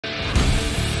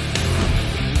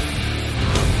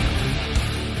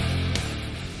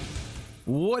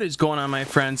What is going on, my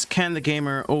friends? Ken the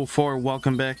Gamer 04.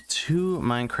 Welcome back to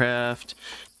Minecraft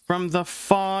from the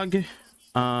fog.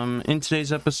 In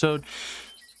today's episode,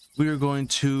 we are going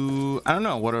to, I don't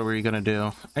know, what are we gonna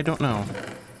do? I don't know.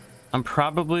 I'm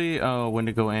probably, oh,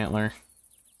 Wendigo antler.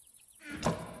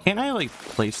 Can't I like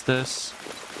place this?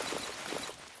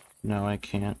 No, I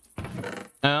can't.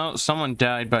 Oh, someone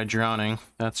died by drowning.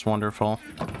 That's wonderful.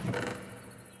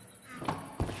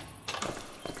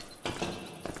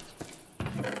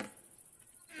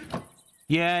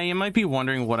 Yeah, you might be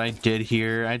wondering what I did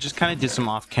here. I just kind of did some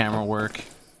off-camera work.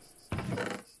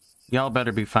 Y'all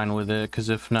better be fine with it, because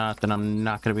if not, then I'm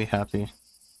not going to be happy.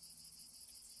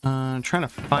 I'm trying to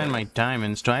find my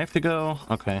diamonds. Do I have to go?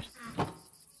 Okay.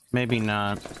 Maybe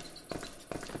not.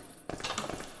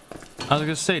 I was going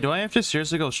to say, do I have to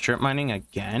seriously go strip mining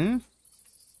again?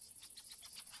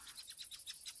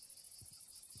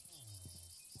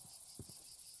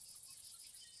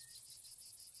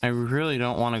 I really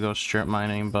don't want to go strip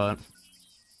mining, but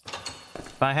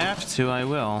if I have to, I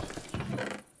will.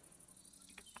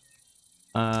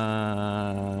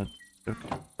 Okay.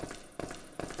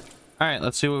 Alright,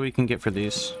 let's see what we can get for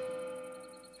these.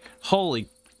 Holy...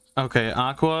 Okay,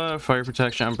 aqua, fire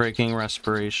protection, unbreaking,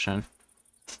 respiration.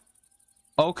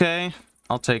 Okay,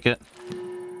 I'll take it.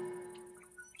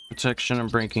 Protection,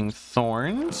 unbreaking,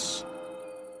 thorns.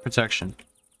 Protection.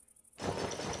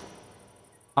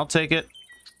 I'll take it.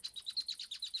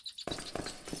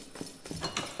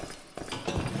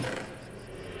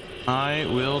 I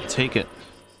will take it.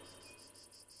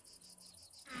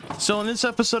 So in this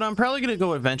episode, I'm probably gonna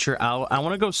go adventure out. I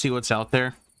want to go see what's out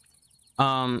there.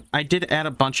 I did add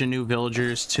a bunch of new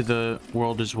villagers to the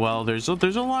world as well. There's a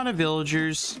lot of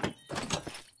villagers.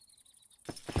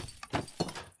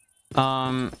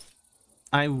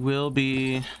 I will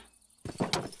be...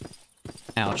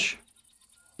 Ouch.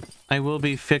 I will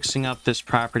be fixing up this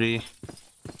property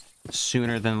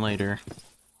sooner than later.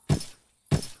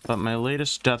 But my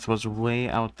latest death was way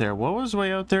out there. What was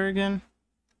way out there again?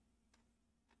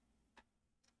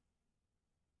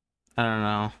 I don't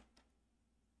know.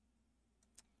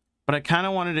 But I kind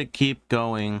of wanted to keep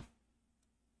going.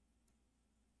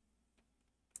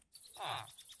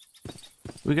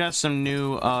 We got some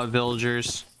new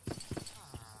villagers.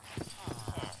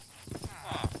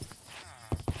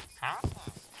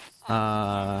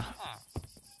 Well,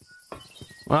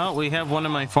 we have one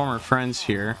of my former friends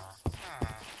here.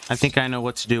 I think I know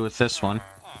what to do with this one.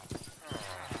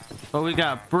 But we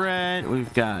got Brett,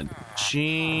 we've got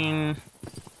Jean.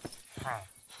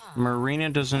 Marina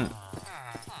doesn't...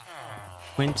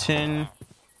 Quentin.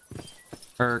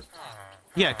 Or...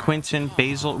 Yeah, Quentin,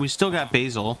 Basil. We still got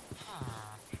Basil.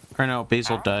 Or no,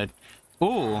 Basil died.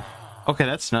 Ooh. Okay,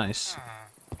 that's nice.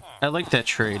 I like that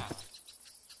trade.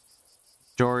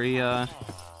 Doria.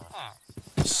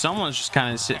 Someone's just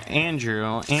kind of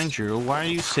Andrew, why are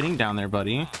you sitting down there,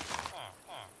 buddy?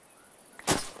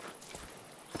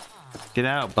 Get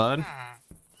out, bud.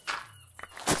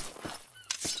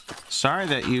 Sorry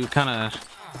that you kind of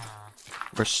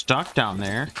were stuck down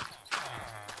there.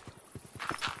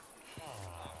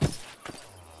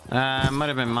 It might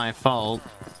have been my fault.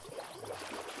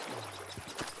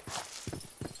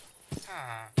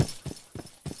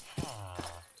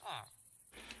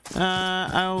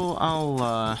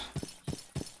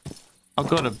 I'll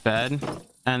go to bed,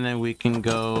 and then we can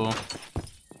go...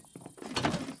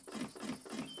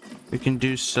 We can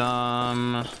do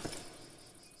some...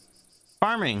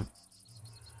 farming.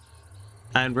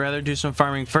 I'd rather do some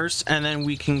farming first, and then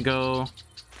we can go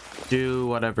do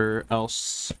whatever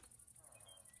else.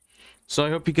 So I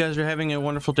hope you guys are having a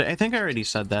wonderful day. I think I already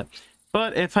said that.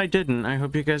 But if I didn't, I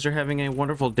hope you guys are having a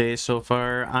wonderful day so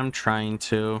far. I'm trying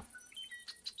to.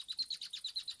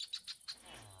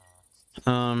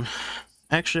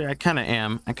 Actually, I kind of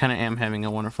am. I kind of am having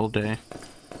a wonderful day.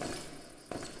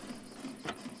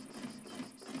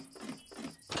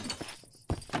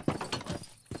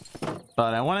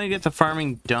 But I want to get the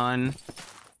farming done,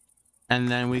 and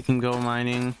then we can go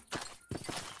mining.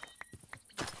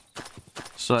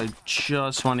 So I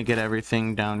just want to get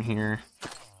everything down here.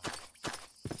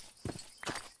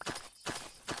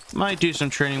 Might do some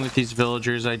trading with these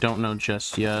villagers. I don't know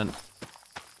just yet.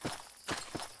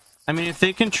 I mean, if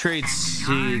they can trade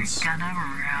seeds. You're gonna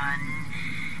run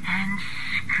and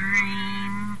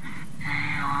scream.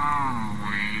 They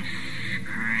always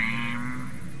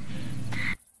scream.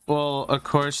 Well, of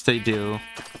course they do.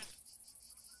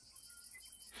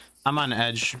 I'm on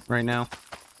edge right now.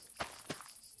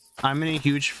 I'm in a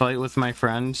huge fight with my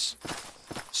friends.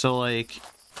 So, like,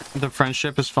 the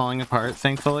friendship is falling apart,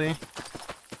 thankfully.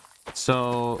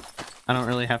 So, I don't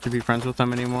really have to be friends with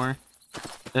them anymore.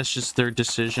 That's just their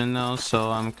decision though, so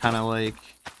I'm kind of like,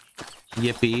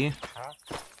 yippee.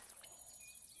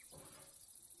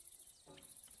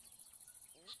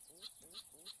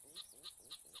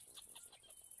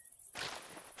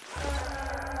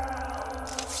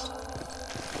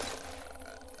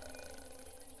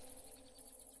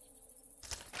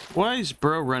 Why is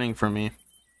bro running from me?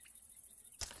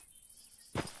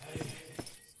 Hey,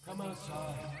 come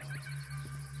outside.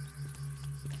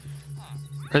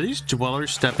 Are these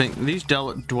dwellers stepping? These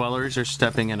dwellers are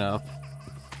stepping it up.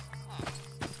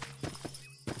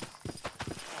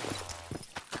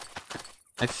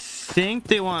 I think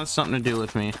they want something to do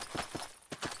with me.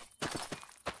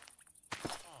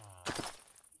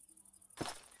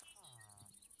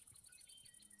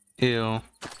 Ew.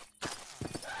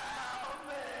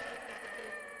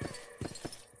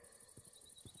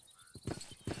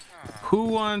 Who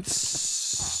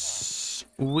wants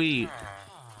wheat?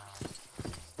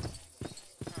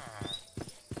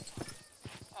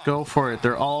 Go for it.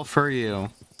 They're all for you.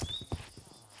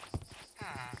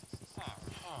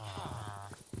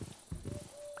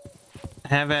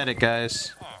 Have at it,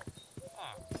 guys.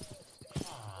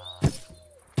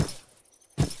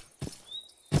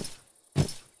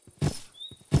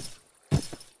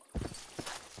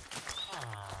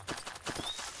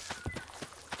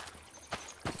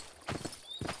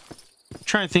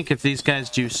 Trying to think if these guys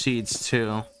do seeds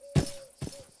too.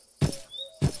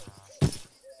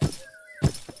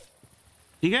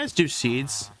 You guys do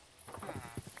seeds?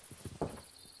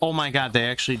 Oh my god, they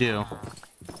actually do.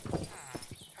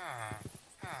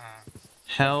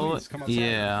 Hell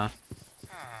yeah.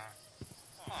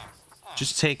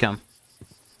 Just take them.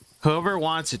 Whoever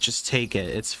wants it, just take it.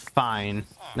 It's fine.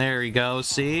 There we go,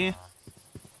 see?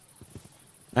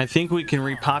 I think we can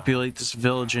repopulate this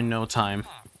village in no time.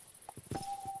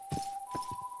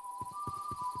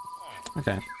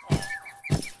 Okay.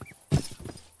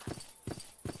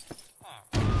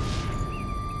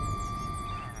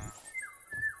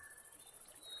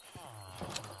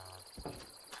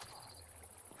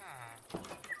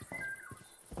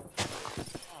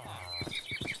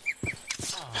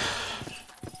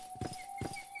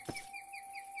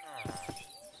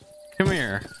 Come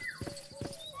here.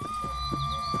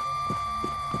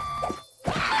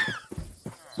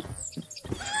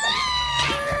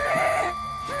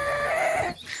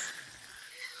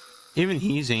 Even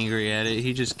he's angry at it.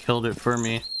 He just killed it for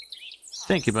me.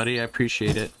 Thank you, buddy. I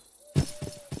appreciate it.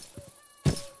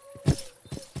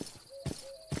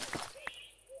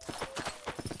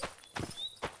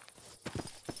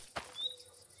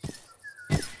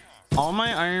 All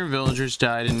my iron villagers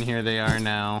died, and here they are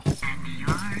now. And you're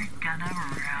gonna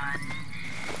run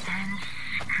and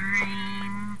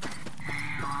scream.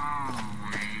 They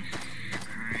always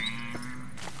scream.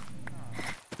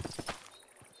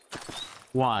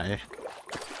 Why?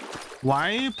 Why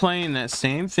are you playing that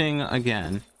same thing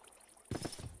again?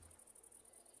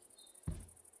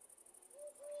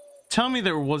 Tell me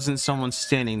there wasn't someone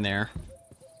standing there.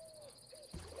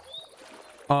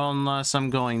 Oh, unless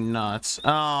I'm going nuts.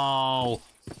 Oh,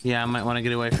 yeah, I might want to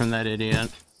get away from that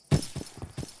idiot.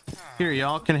 Here,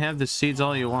 y'all can have the seeds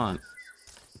all you want.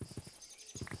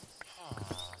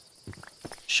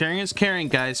 Sharing is caring,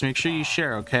 guys. Make sure you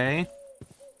share, okay?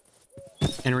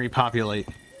 And repopulate.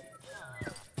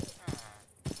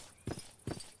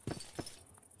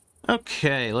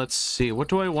 Okay, let's see. What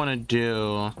do I want to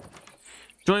do?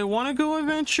 Do I want to go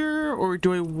adventure, or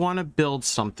do I want to build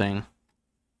something?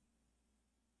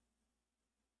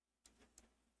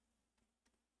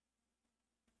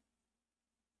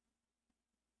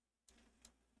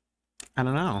 I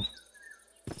don't know.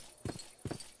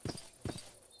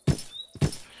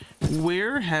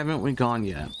 Where haven't we gone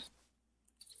yet?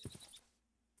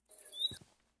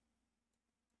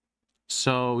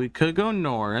 So we could go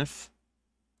north.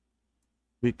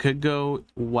 We could go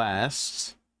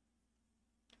west.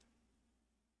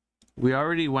 We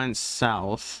already went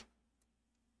south.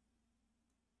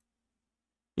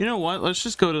 You know what? Let's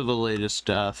just go to the latest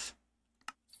death.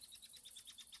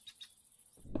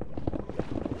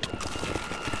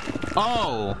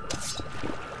 Oh!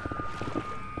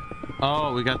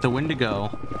 Oh, we got the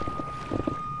Wendigo.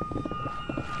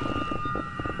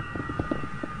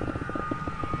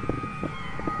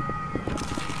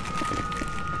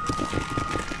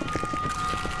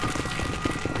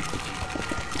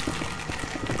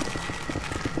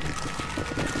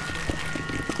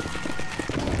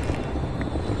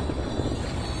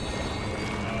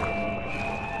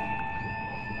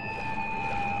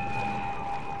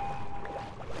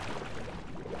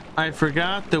 I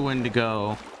forgot the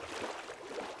Wendigo.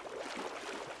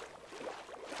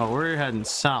 Oh, we're heading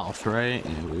south, right?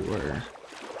 Yeah, we were.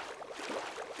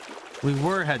 We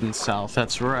were heading south,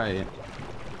 that's right.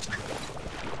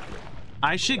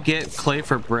 I should get clay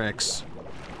for bricks.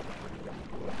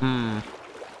 I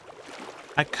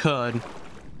could.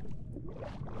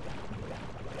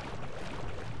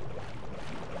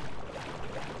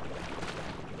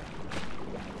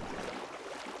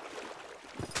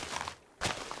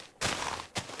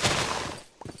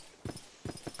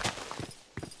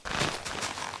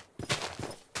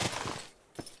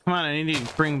 Come on, I need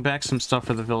to bring back some stuff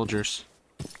for the villagers.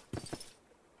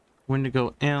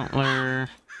 Wendigo antler.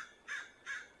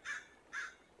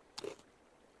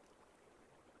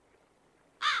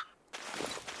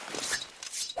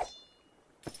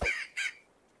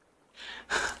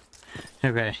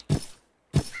 Okay.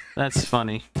 That's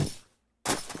funny.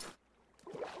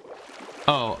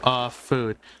 Oh,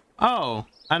 food. Oh,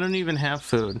 I don't even have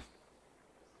food.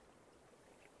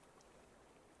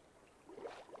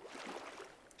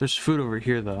 There's food over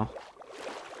here, though.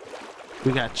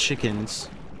 We got chickens.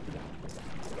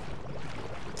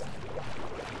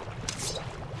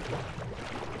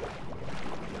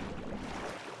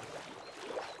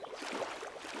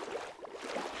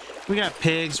 We got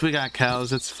pigs, we got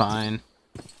cows, it's fine.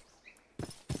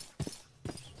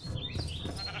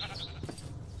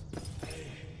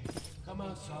 Come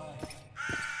outside.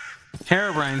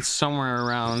 Herobrine's somewhere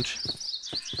around.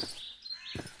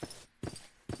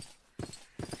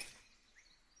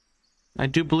 I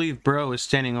do believe Bro is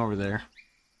standing over there.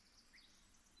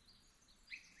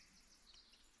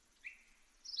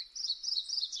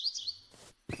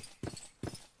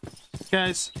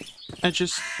 Guys, I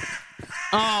just...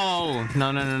 Oh!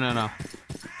 No, no, no, no, no.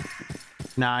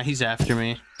 Nah, he's after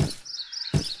me.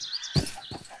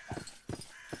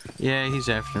 Yeah, he's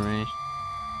after me.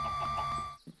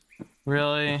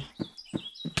 Really?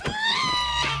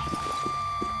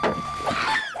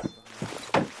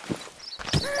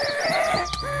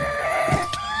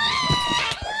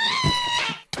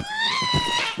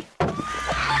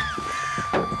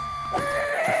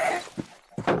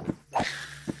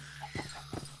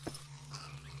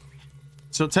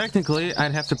 So technically,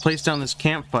 I'd have to place down this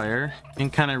campfire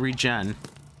and kind of regen.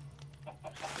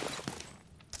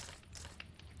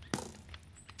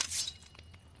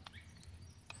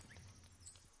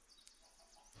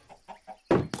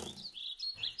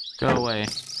 Go away.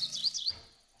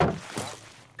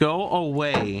 Go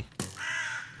away.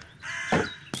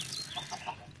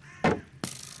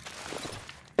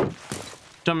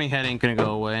 Dummy head ain't gonna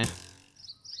go away.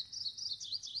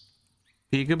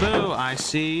 Peekaboo, I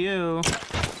see you.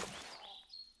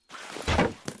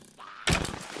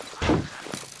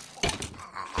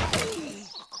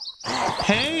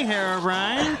 Hey,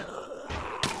 Herobrine.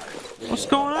 What's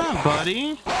going on,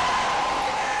 buddy?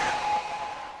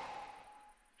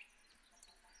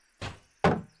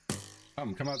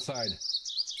 Come outside.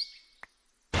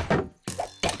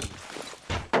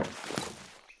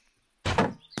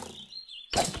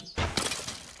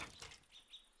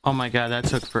 Oh my god, that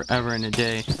took forever and a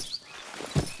day.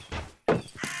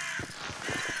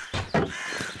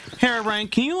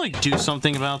 Herobrine, can you like do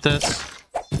something about this?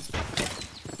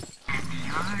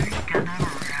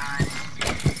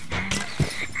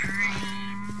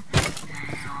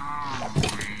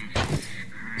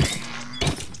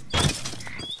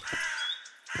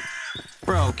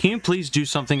 Bro, can you please do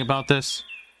something about this?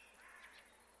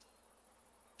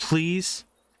 Please?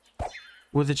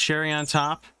 With a cherry on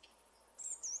top?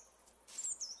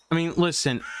 I mean,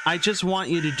 listen, I just want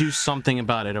you to do something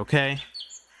about it, okay?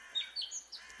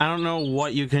 I don't know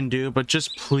what you can do, but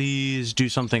just please do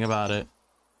something about it.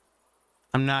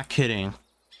 I'm not kidding.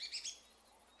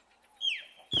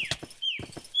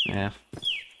 Yeah.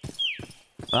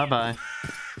 Bye-bye.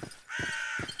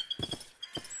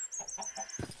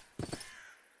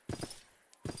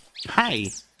 Hi.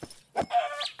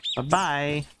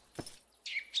 Bye-bye.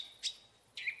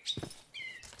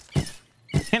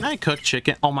 Can I cook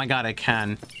chicken? Oh my god, I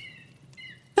can.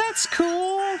 That's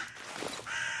cool.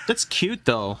 That's cute,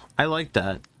 though. I like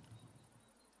that.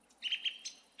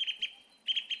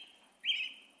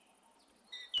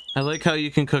 I like how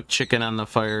you can cook chicken on the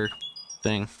fire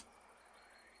thing.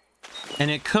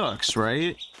 And it cooks,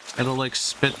 right? It'll, like,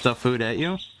 spit the food at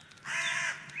you.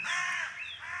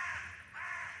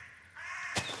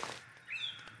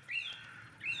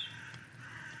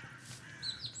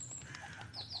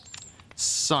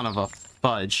 Son of a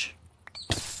fudge.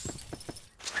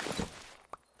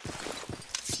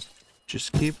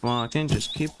 Just keep walking,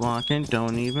 just keep walking.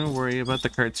 Don't even worry about the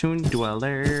cartoon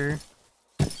dweller.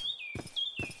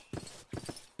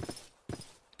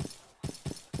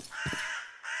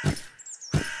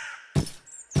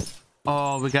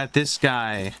 Oh, we got this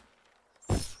guy.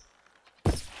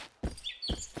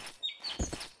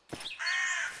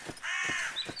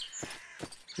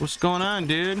 What's going on,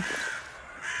 dude?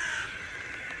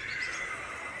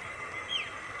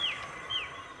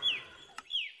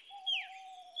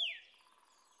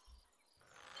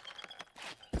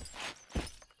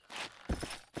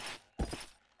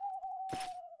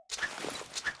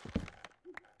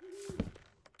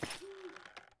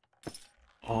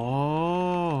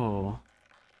 Oh,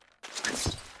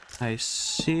 I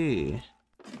see.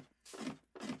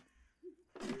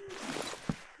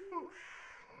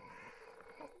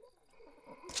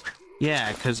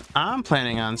 Yeah, because I'm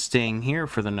planning on staying here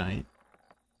for the night.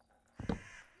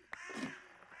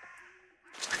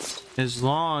 As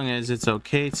long as it's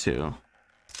okay to.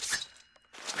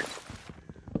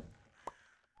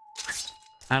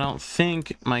 I don't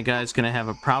think my guy's gonna have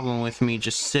a problem with me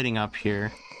just sitting up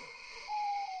here.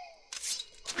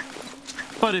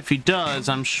 But if he does,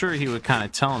 I'm sure he would kind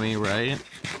of tell me, right?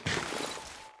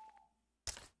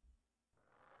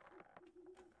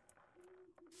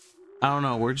 I don't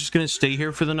know. We're just gonna stay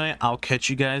here for the night. I'll catch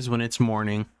you guys when it's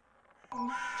morning.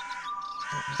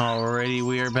 Alrighty,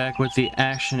 we are back with the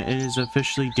action. It is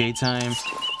officially daytime,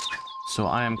 so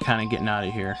I am kind of getting out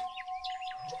of here.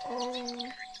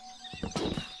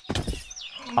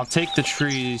 I'll take the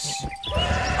trees.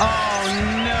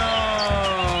 Oh no!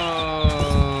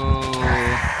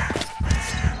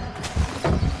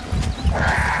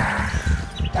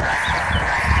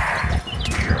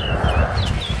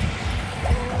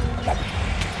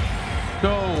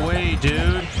 Go away,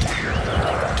 dude.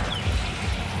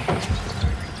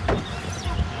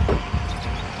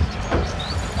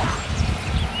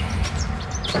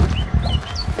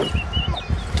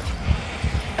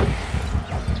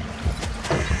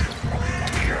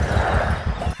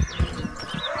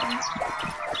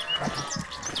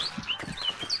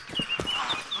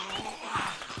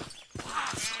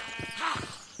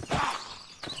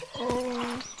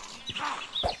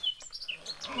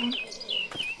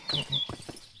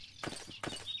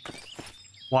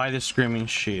 Why the screaming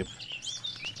sheep?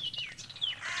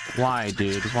 Why,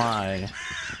 dude? Why?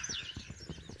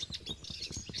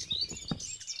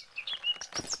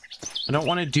 I don't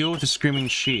want to deal with the screaming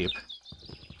sheep.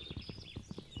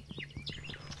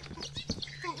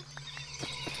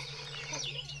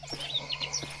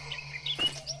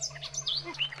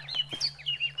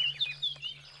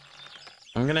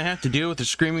 I'm gonna have to deal with the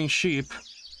screaming sheep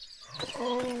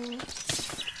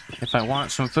if I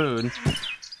want some food.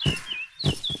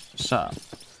 What's up?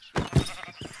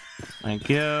 Thank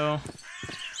you.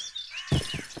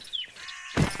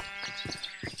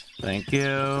 Thank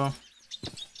you.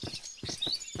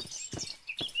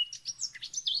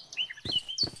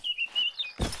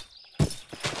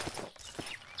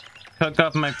 Cook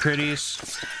up my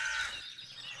pretties.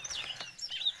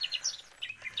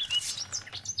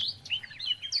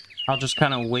 I'll just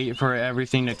kind of wait for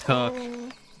everything to cook.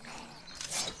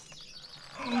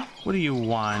 What do you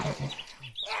want?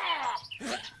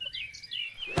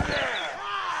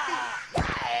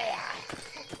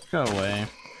 Go away.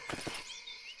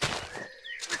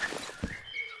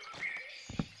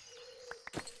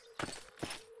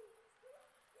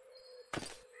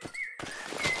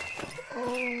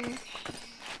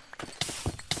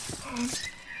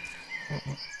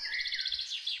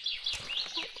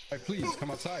 Hey, please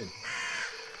come outside.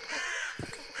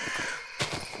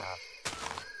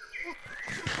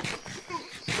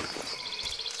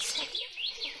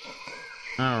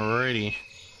 Alrighty.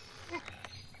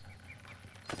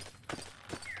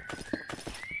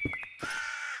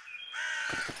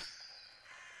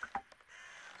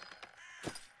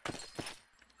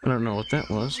 I don't know what that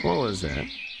was. What was that?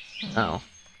 Oh.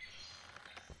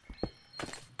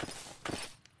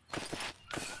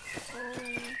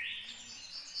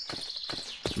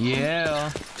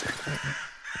 Yeah.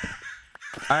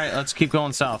 Alright, let's keep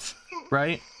going south.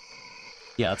 Right?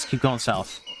 Yeah, let's keep going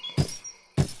south.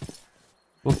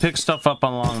 We'll pick stuff up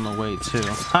along the way, too.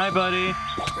 Hi, buddy.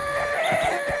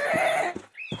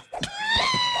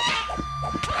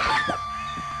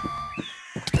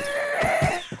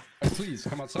 Please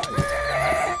come outside.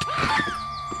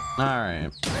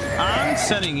 Alright. I'm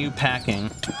setting you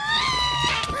packing.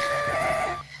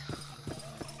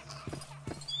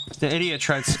 The idiot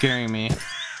tried scaring me.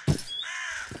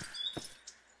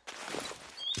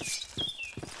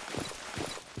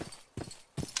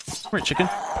 Come here, chicken.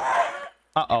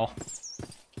 Uh-oh.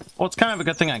 Well, it's kind of a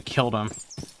good thing I killed him.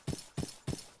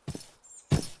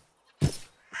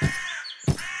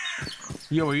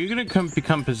 Yo, are you gonna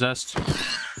become possessed?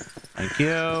 Thank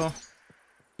you.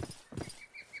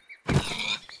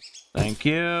 The Thank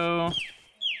you.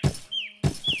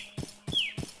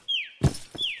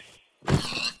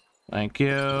 Thank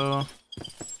you.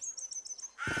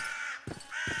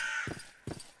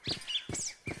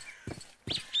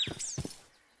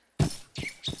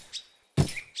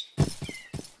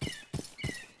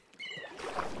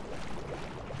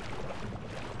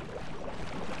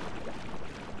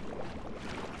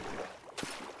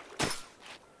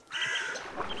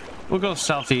 We'll go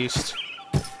southeast.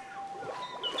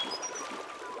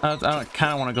 I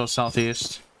kind of want to go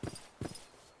southeast.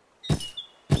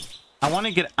 I want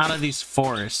to get out of these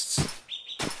forests.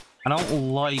 I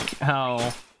don't like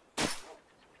how...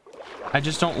 I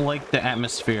just don't like the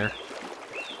atmosphere.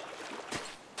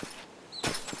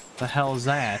 The hell is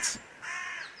that?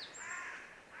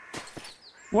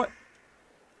 What?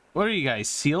 What are you guys,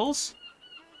 seals?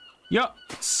 Yo,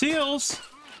 seals!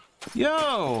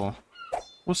 Yo!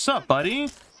 What's up, buddy?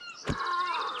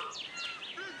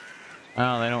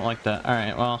 Oh, they don't like that.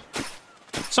 Alright, well.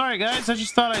 Sorry, guys. I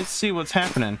just thought I'd see what's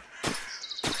happening.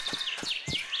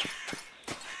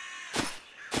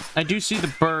 I do see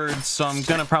the birds, so I'm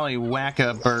gonna probably whack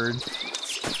a bird.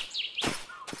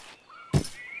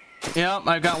 Yep,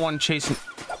 I've got one chasing...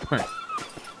 Where?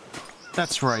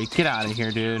 That's right. Get out of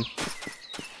here, dude.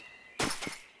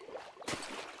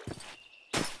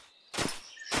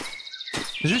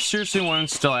 Is there seriously one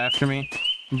still after me?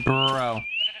 Bro.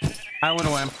 I would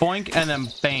have went boink and then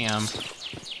bam.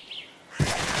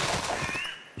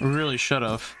 Really should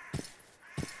have.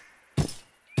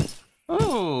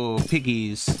 Oh,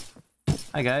 piggies.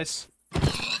 Hi, guys.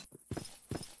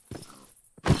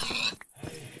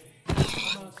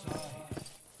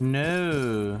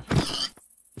 No.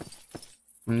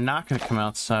 I'm not gonna come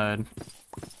outside.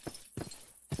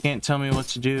 Can't tell me what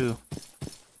to do.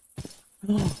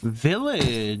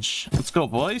 Village. Let's go,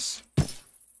 boys.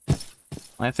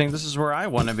 I think this is where I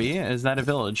want to be. Is that a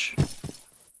village?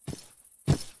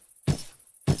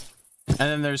 And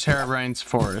then there's Herobrine's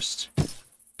Forest.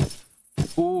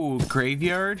 Ooh,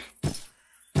 graveyard?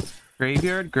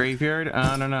 Graveyard?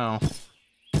 I don't know.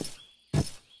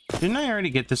 Didn't I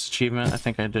already get this achievement? I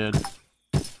think I did.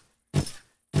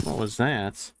 What was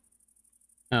that?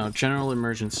 Oh, general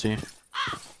emergency.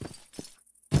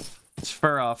 It's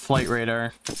for a flight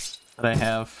radar that I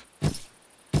have.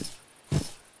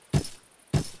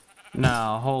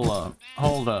 Now, hold up.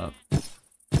 Hold up.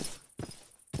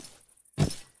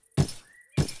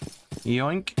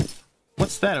 Yoink.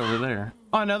 What's that over there?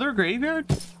 Oh, another graveyard?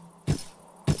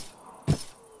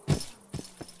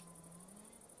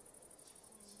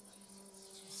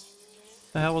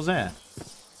 The hell was that?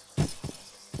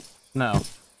 No.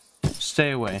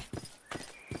 Stay away.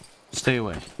 Stay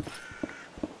away.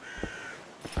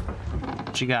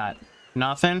 What you got?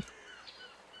 Nothing?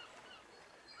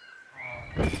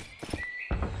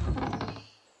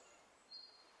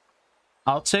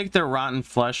 I'll take the rotten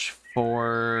flesh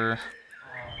for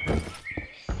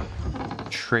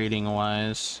trading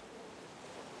wise.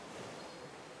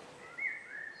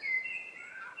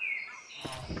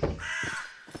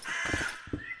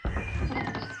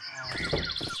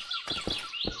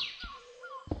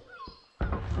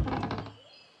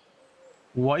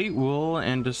 White wool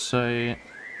and andesite.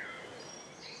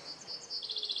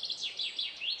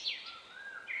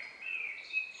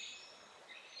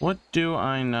 What do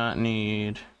I not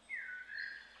need?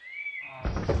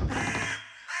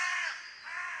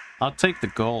 I'll take the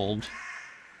gold.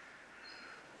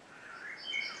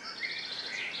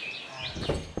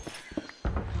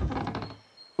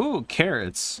 Ooh,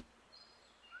 carrots.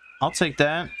 I'll take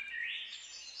that.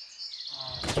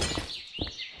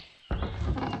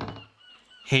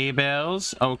 Hay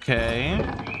bales, okay.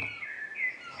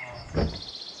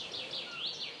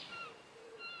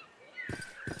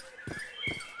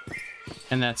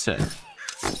 And that's it.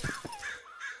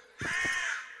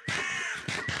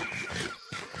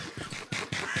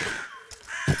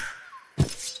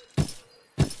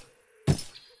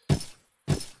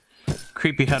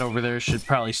 Creepy head over there should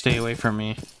probably stay away from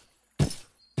me.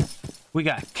 We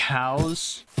got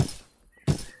cows.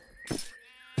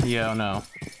 Yo, no.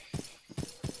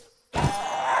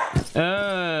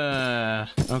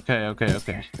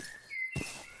 Okay.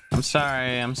 I'm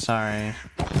sorry.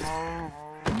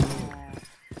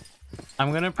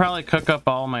 I'm gonna probably cook up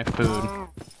all my food.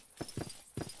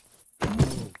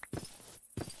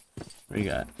 What do you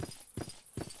got?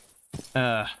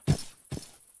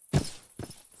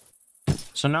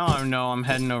 So now I know I'm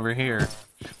heading over here,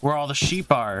 where all the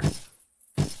sheep are.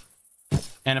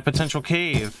 And a potential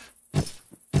cave.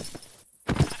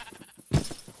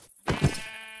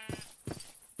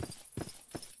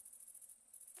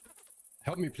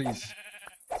 Help me, please.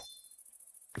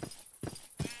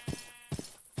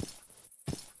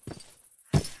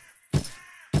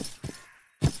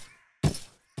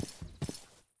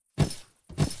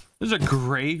 There's a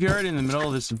graveyard in the middle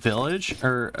of this village,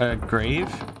 or a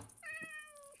grave.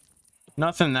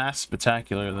 Nothing that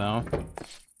spectacular though.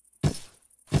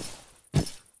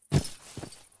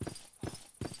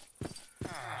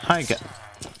 Hi,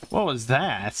 what was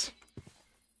that?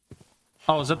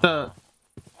 Oh, is that the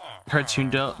cartoon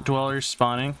dwellers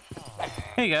spawning?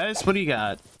 Hey guys, what do you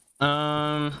got?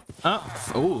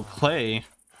 Oh, clay.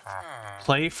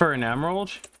 Clay for an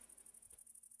emerald?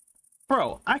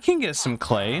 Bro, I can get some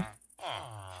clay.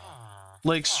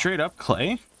 Like, straight up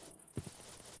clay?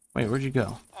 Wait, where'd you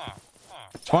go?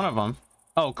 It's one of them.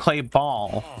 Oh, clay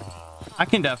ball. I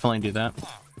can definitely do that.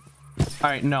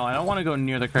 Alright, no, I don't want to go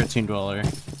near the cartoon dweller.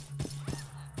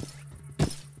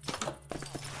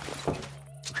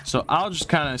 So I'll just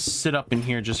kind of sit up in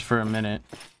here just for a minute.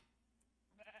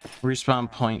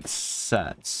 Respawn point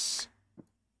sets.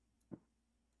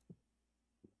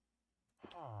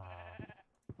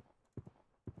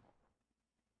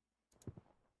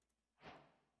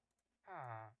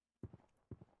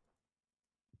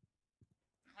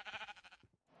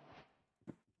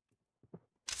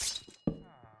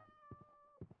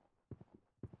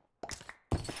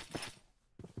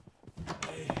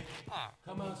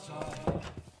 Come outside.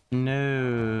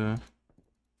 No.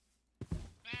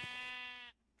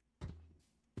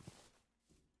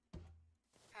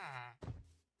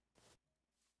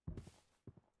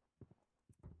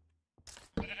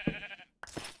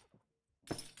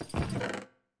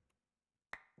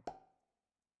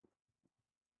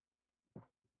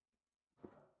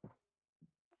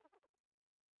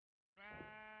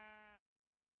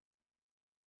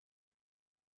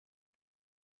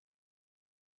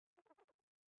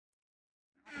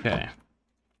 Okay.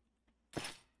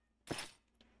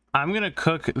 I'm gonna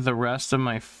cook the rest of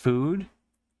my food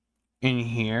in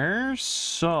here,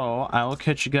 so I will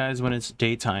catch you guys when it's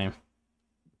daytime.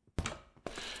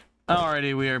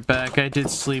 Alrighty, we are back. I did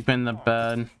sleep in the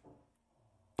bed.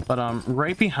 But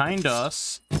right behind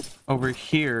us, over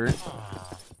here,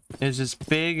 is this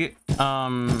big,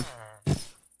 I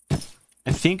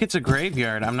think it's a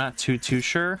graveyard. I'm not too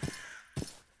sure.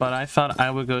 But I thought I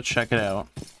would go check it out.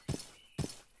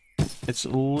 It's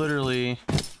literally...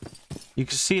 You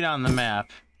can see it on the map.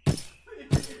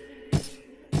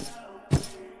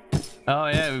 Oh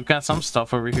yeah, we've got some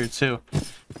stuff over here too.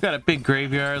 We've got a big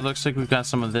graveyard. Looks like we've got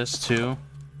some of this too.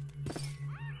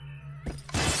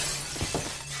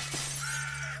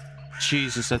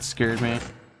 Jesus, that scared me.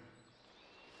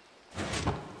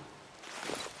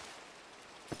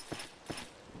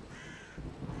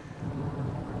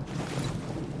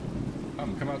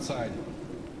 Come outside.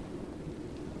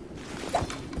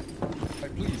 Hey,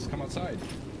 please, come outside.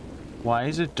 Why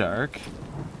is it dark?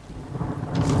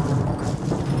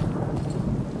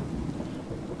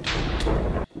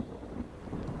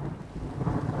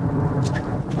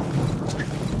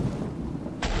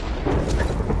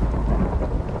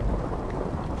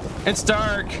 It's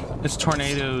dark. It's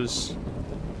tornadoes.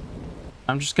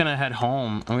 I'm just gonna head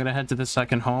home. I'm gonna head to the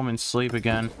second home and sleep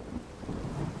again.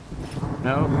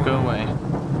 No, go away.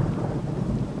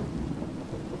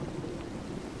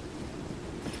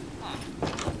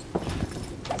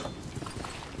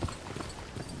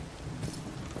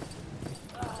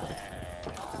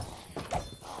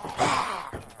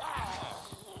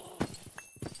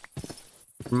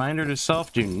 Reminder to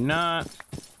self, do not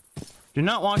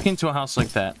walk into a house like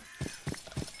that.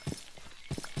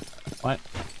 What?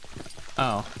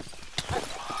 Oh.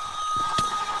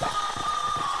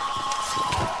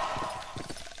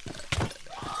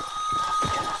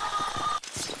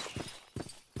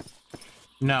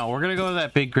 No, we're gonna go to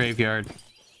that big graveyard.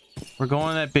 We're going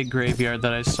to that big graveyard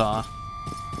that I saw.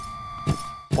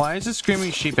 Why is the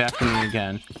screaming sheep after me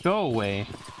again? Go away.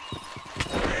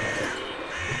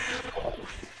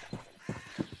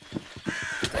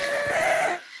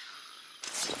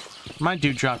 My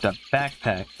dude dropped a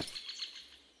backpack.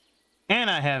 And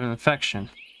I have an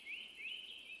infection.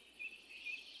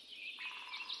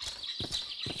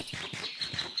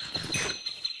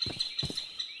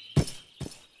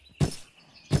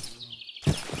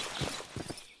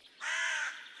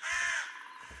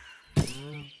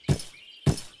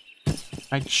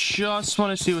 I just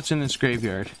want to see what's in this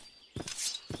graveyard.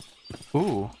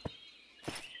 Ooh.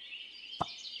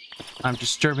 I'm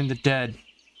disturbing the dead.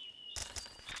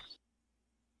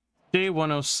 Day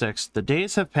 106. The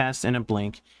days have passed in a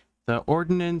blink. The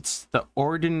ordinariness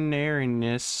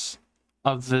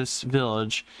of this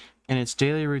village and its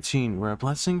daily routine were a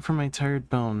blessing for my tired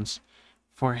bones.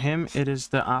 For him, it is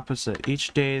the opposite.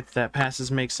 Each day that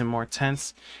passes makes him more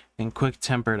tense and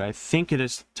quick-tempered. I think it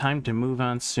is time to move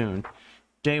on soon.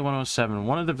 Day 107.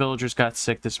 One of the villagers got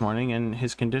sick this morning, and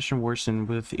his condition worsened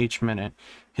with each minute.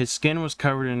 His skin was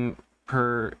covered in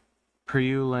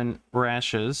purulent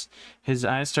rashes. His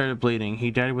eyes started bleeding. He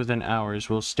died within hours.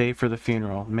 We'll stay for the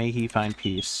funeral. May he find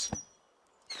peace.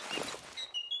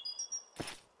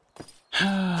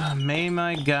 May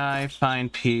my guy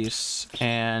find peace.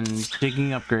 And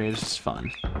digging upgrades is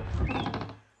fun.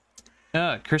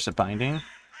 Curse of binding.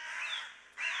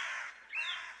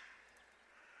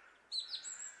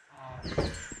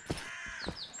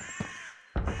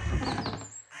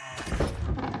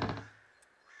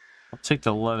 I'll take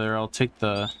the leather. I'll take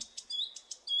the...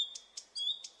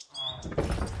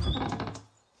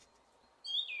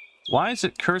 Why is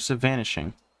it curse of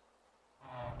vanishing?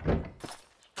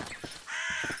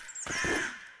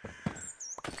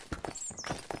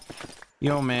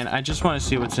 Yo, man, I just want to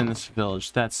see what's in this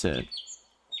village. That's it.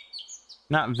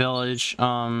 Not village,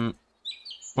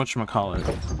 whatchamacallit?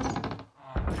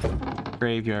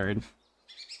 Graveyard.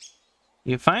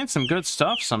 You find some good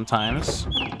stuff sometimes.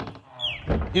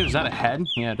 Ew, is that a head?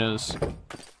 Yeah, it is.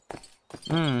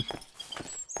 I'm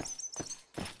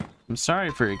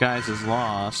sorry for your guys'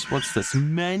 loss. What's this?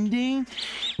 Mending?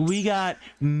 We got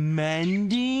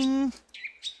mending?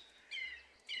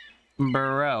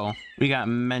 Bro, we got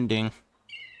mending.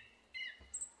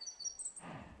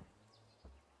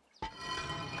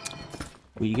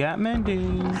 We got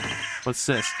mending. What's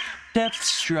this? Depth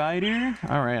Strider?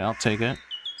 Alright, I'll take it.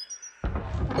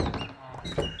 I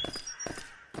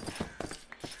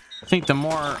think the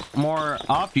more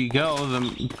up you go,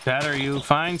 the better you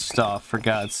find stuff, for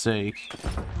God's sake.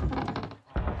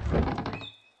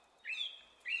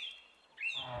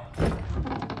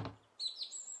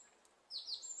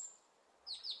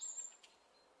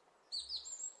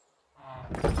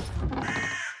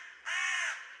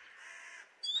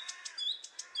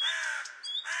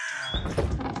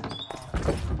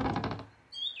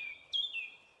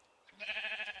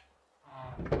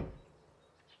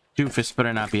 Doofus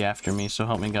better not be after me, so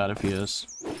help me God if he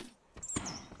is.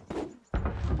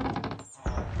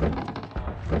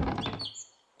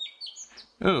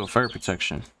 Ooh, fire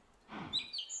protection.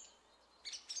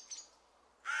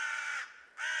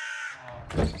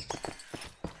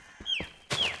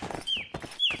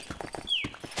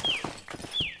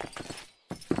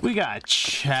 We got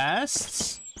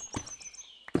chests.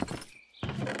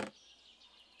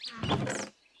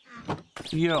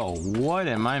 Yo, what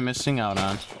am I missing out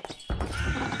on?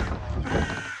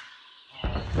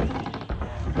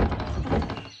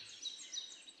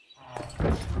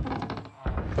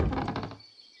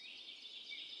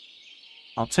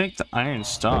 I'll take the iron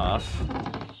stuff.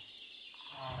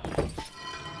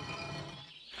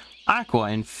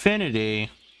 Aqua Infinity.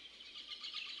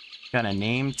 Got a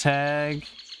name tag.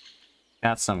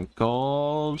 Got some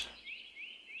gold.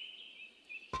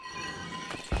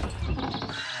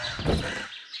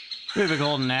 We have a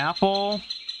golden apple.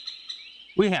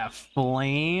 We have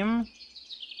flame.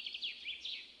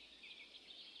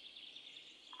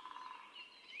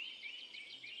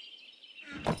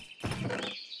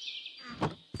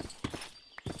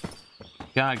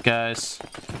 God, guys.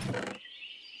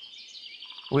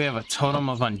 We have a totem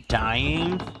of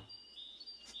undying.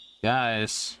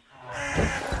 Guys.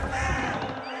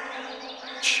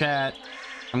 Chat.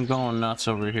 I'm going nuts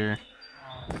over here.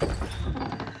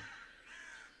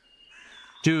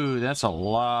 Dude, that's a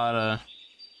lot of...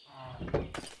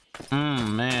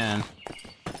 man.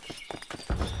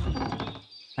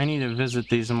 I need to visit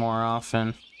these more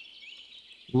often.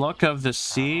 Luck of the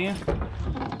Sea.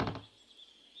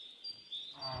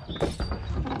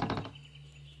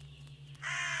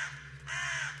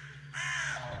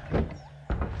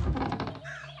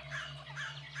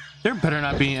 There better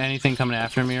not be anything coming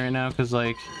after me right now, because,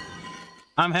 like,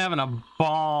 I'm having a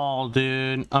ball,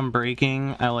 dude. I'm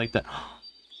breaking. I like that.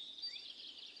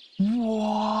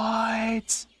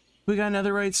 What? We got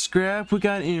another right scrap. We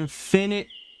got infinite.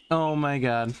 Oh my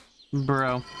God.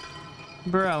 Bro.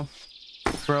 Bro.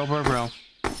 Bro, bro, bro.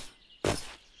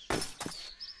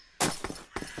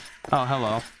 Oh,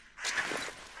 hello.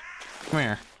 Come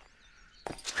here.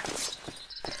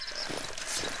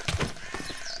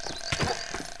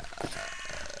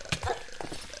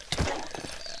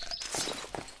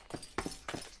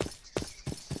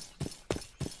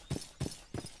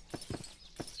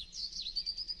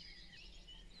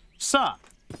 Sup?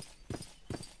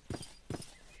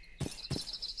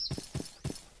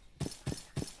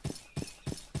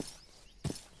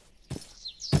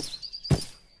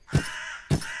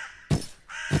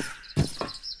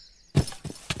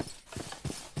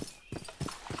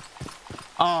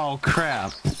 Oh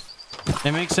crap.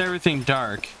 It makes everything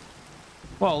dark.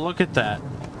 Whoa, look at that.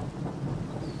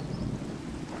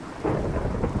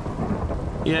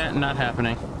 Yeah, not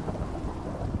happening.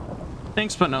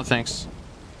 Thanks, but no thanks.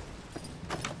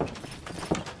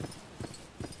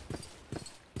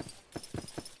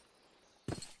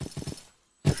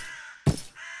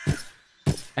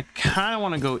 I kind of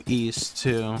want to go east,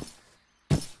 too.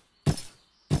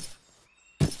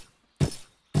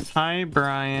 Hi,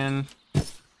 Brian.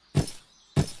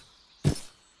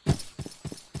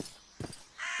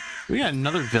 We got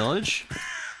another village?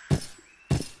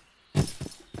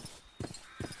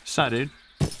 Saw, dude.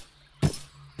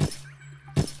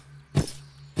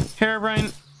 Hey,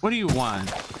 Brian, what do you want?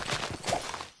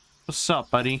 What's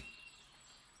up, buddy?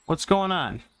 What's going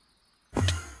on?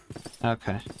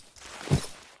 Okay.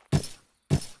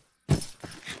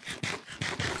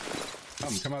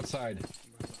 Come outside.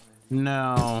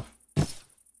 No.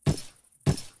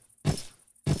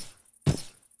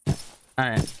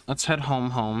 Alright, let's head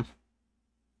home.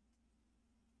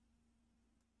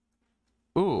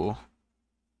 Ooh.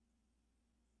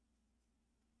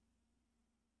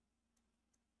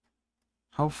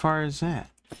 How far is that?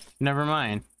 Never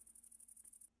mind.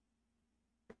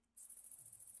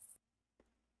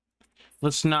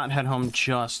 Let's not head home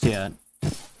just yet.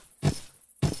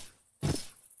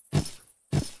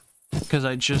 Because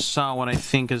I just saw what I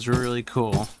think is really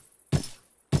cool.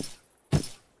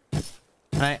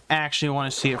 And I actually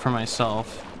want to see it for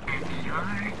myself. And you're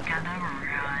gonna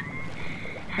run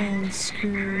And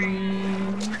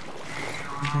scream.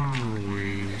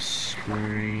 And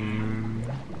scream.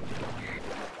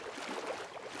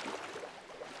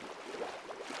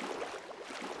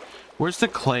 Where's the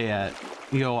clay at?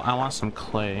 Yo, I want some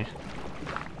clay.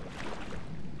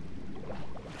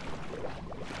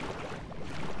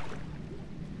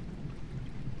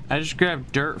 I just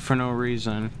grabbed dirt for no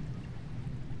reason.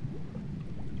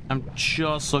 I'm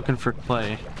just looking for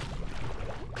clay.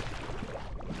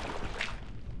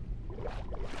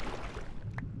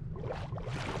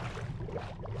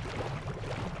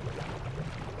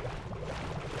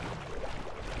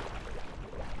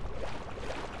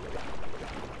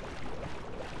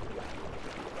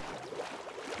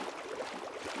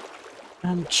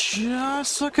 I'm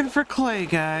just looking for clay,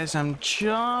 guys. I'm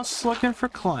just looking for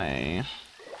clay.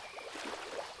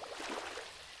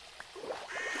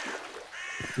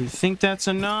 You think that's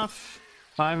enough?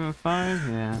 5 and 5?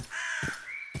 Yeah.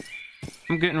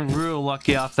 I'm getting real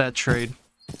lucky off that trade.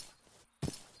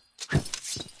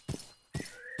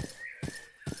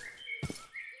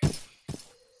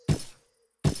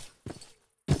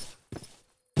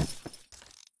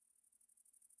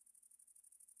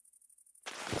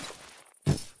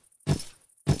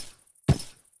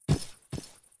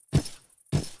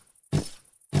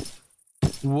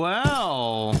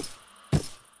 Well...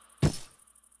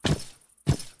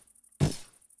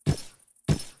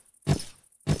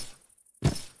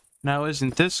 Now,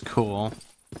 isn't this cool?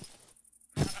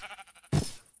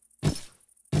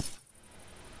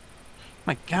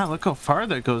 My God, look how far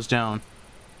that goes down.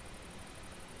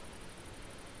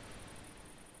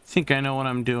 Think I know what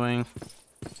I'm doing.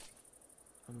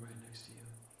 I'm right next to you.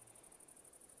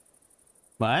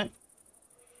 What?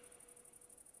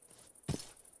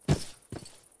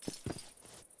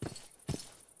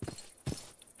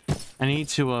 I need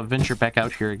to venture back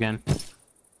out here again.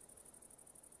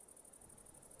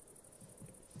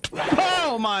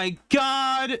 Oh my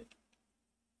God!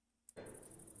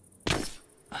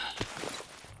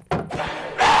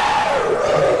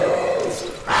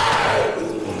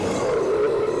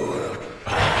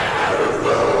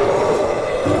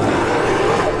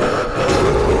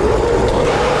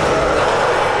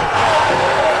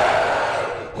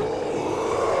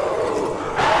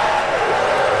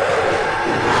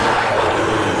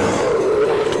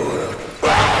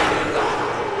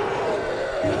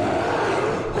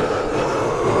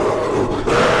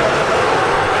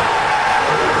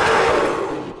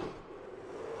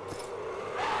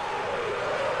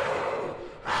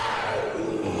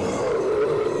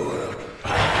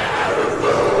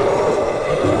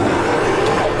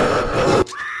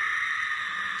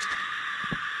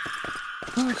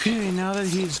 Okay, now that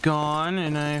he's gone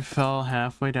and I fell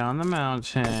halfway down the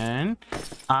mountain,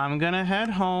 I'm gonna head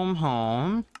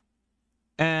home,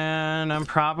 and I'm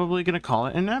probably gonna call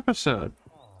it an episode.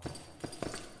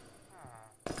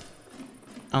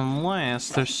 Unless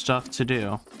there's stuff to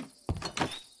do.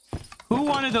 Who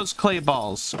wanted those clay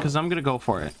balls? Because I'm gonna go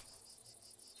for it.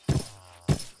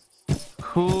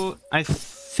 Who, I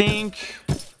think,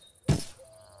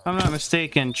 if I'm not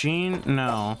mistaken, Gene?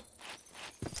 No.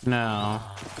 No.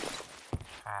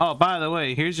 Oh, by the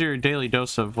way, here's your daily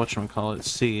dose of whatchamacallit,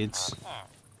 seeds.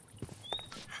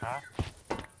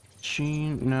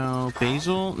 Gene, no.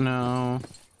 Basil, no.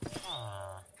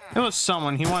 It was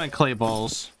someone. He wanted clay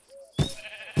balls.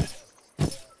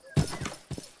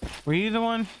 Were you the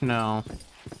one? No.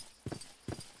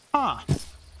 Huh.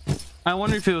 I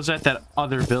wonder if it was at that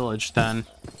other village then.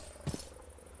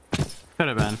 Could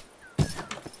have been.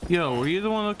 Yo, were you the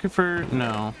one looking for...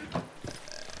 No.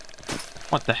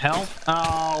 What the hell?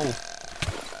 Oh!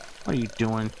 What are you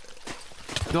doing?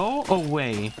 Go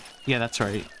away. Yeah, that's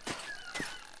right.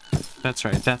 That's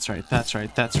right, that's right, that's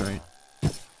right, that's right.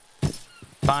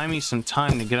 Buy me some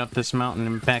time to get up this mountain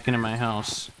and back into my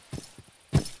house.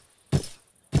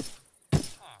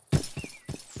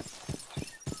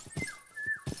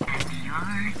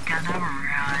 You're gonna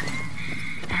run.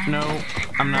 No,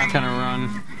 I'm not gonna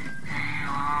run.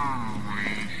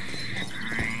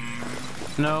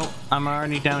 No, I'm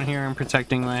already down here and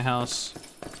protecting my house.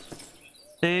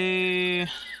 Yeah,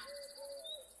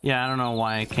 I don't know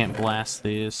why I can't blast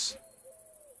these.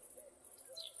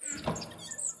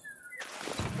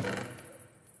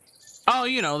 Oh,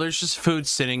 you know, there's just food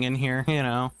sitting in here, you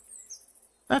know.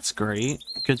 That's great.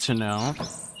 Good to know.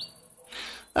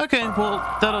 Okay,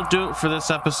 well, that'll do it for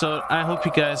this episode. I hope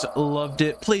you guys loved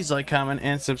it. Please like, comment,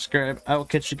 and subscribe. I will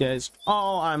catch you guys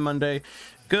all on Monday.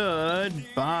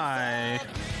 Goodbye.